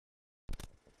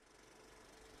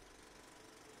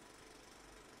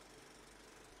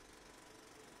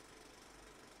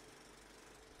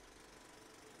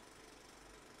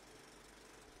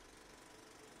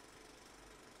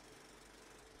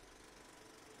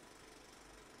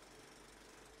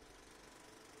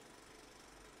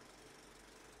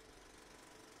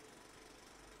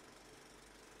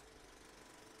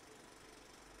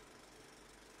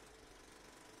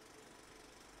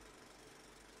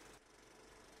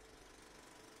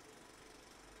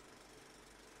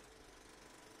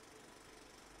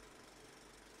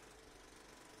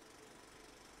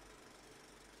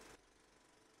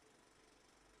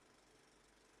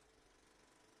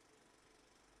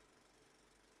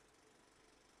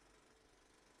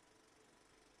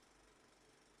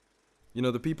You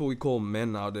know, the people we call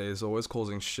men nowadays are always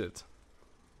causing shit.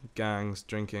 Gangs,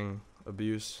 drinking,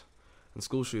 abuse, and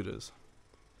school shooters.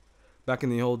 Back in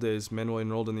the old days, men were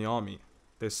enrolled in the army.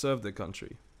 They served their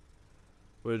country.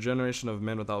 We're a generation of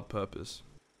men without purpose.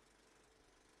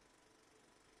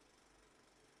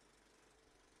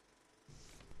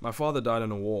 My father died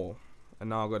in a war, and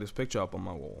now I've got his picture up on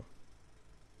my wall.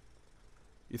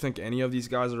 You think any of these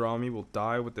guys around me will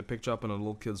die with their picture up on a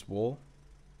little kid's wall?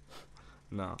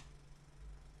 Nah.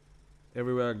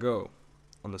 Everywhere I go,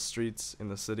 on the streets, in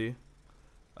the city,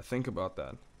 I think about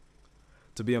that.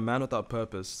 To be a man without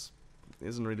purpose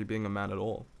isn't really being a man at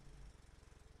all.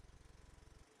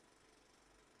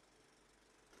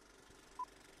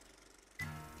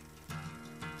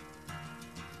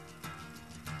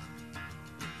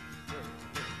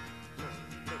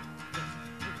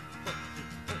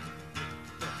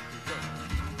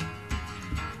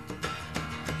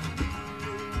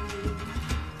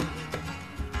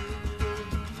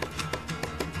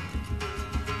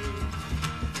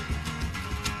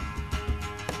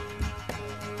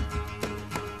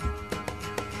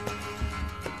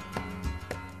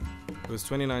 It was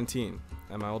 2019,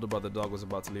 and my older brother Dog was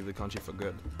about to leave the country for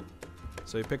good.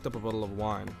 So he picked up a bottle of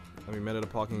wine, and we met at a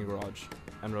parking garage,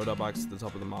 and rode our bikes to the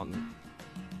top of the mountain.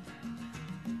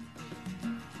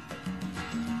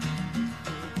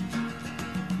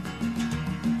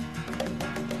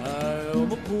 I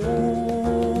am a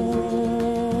poor,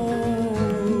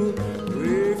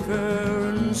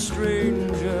 wayfaring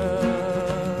stranger,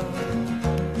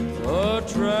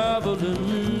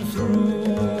 traveling through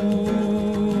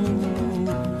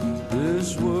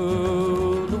this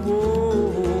world of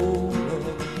woe,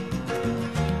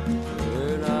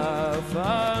 and I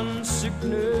find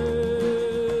sickness,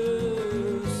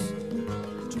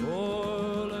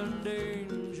 toil and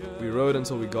danger. We rode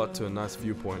until we got to a nice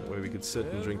viewpoint where we could sit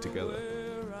and drink together.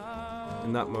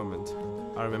 In that moment,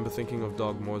 I remember thinking of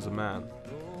Dog more as a man,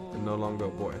 and no longer a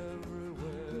boy.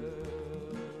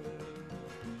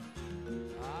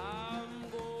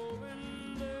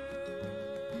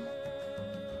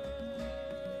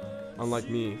 Unlike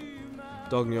me,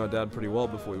 Dog knew our dad pretty well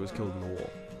before he was killed in the war.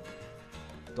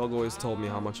 Dog always told me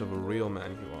how much of a real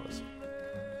man he was.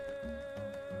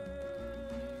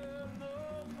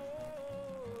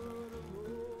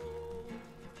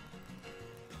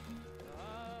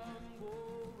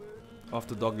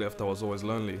 After Dog left, I was always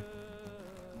lonely.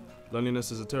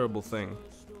 Loneliness is a terrible thing.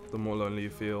 The more lonely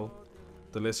you feel,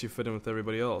 the less you fit in with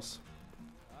everybody else.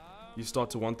 You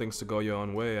start to want things to go your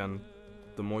own way, and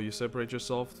the more you separate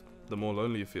yourself, the more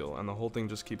lonely you feel, and the whole thing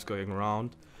just keeps going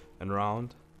round and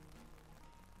round,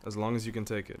 as long as you can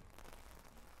take it,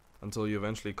 until you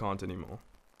eventually can't anymore.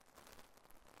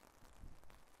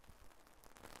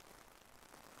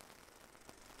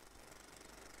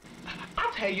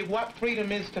 I'll tell you what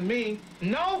freedom is to me.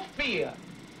 No fear.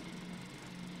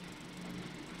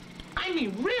 I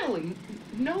mean, really,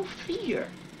 no fear.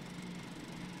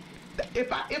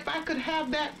 If I could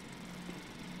have that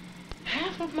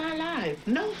half of my life,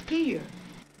 no fear.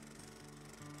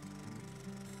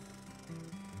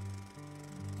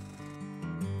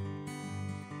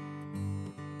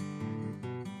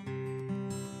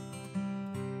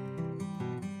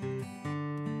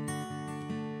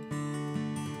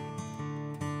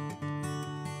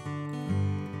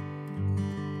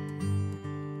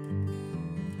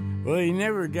 Well, he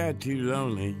never got too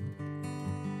lonely,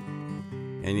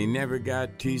 and he never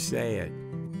got too sad,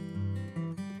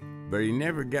 but he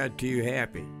never got too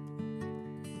happy,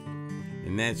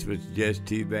 and that's what's just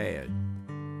too bad.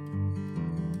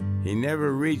 He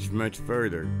never reached much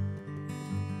further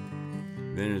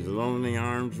than his lonely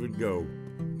arms would go.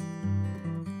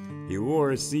 He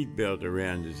wore a seatbelt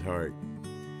around his heart,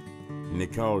 and they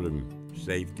called him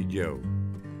Safety Joe.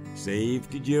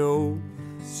 Safety Joe.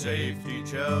 Safety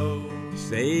Joe,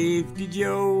 Safety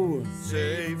Joe,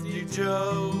 Safety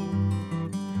Joe.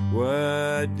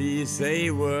 What do you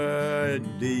say, what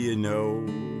do you know?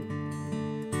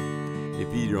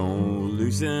 If you don't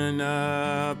loosen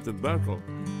up the buckle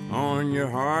on your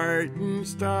heart and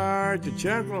start to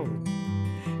chuckle,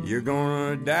 you're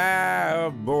gonna die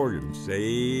of boredom,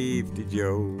 Safety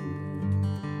Joe.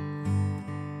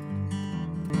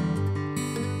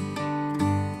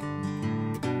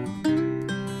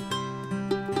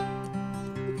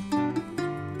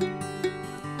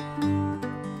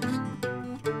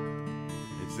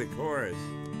 The chorus.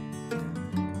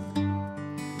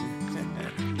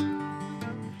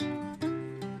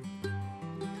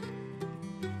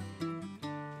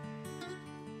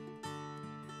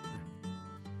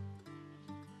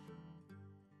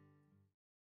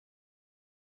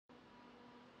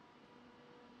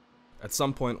 At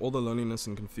some point, all the loneliness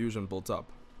and confusion built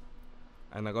up,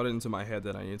 and I got it into my head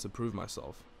that I needed to prove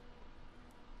myself.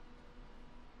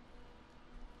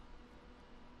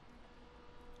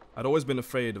 I'd always been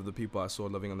afraid of the people I saw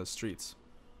living on the streets,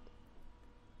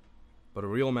 but a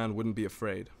real man wouldn't be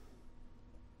afraid.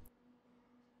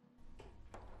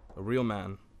 A real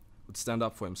man would stand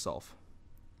up for himself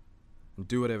and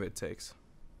do whatever it takes.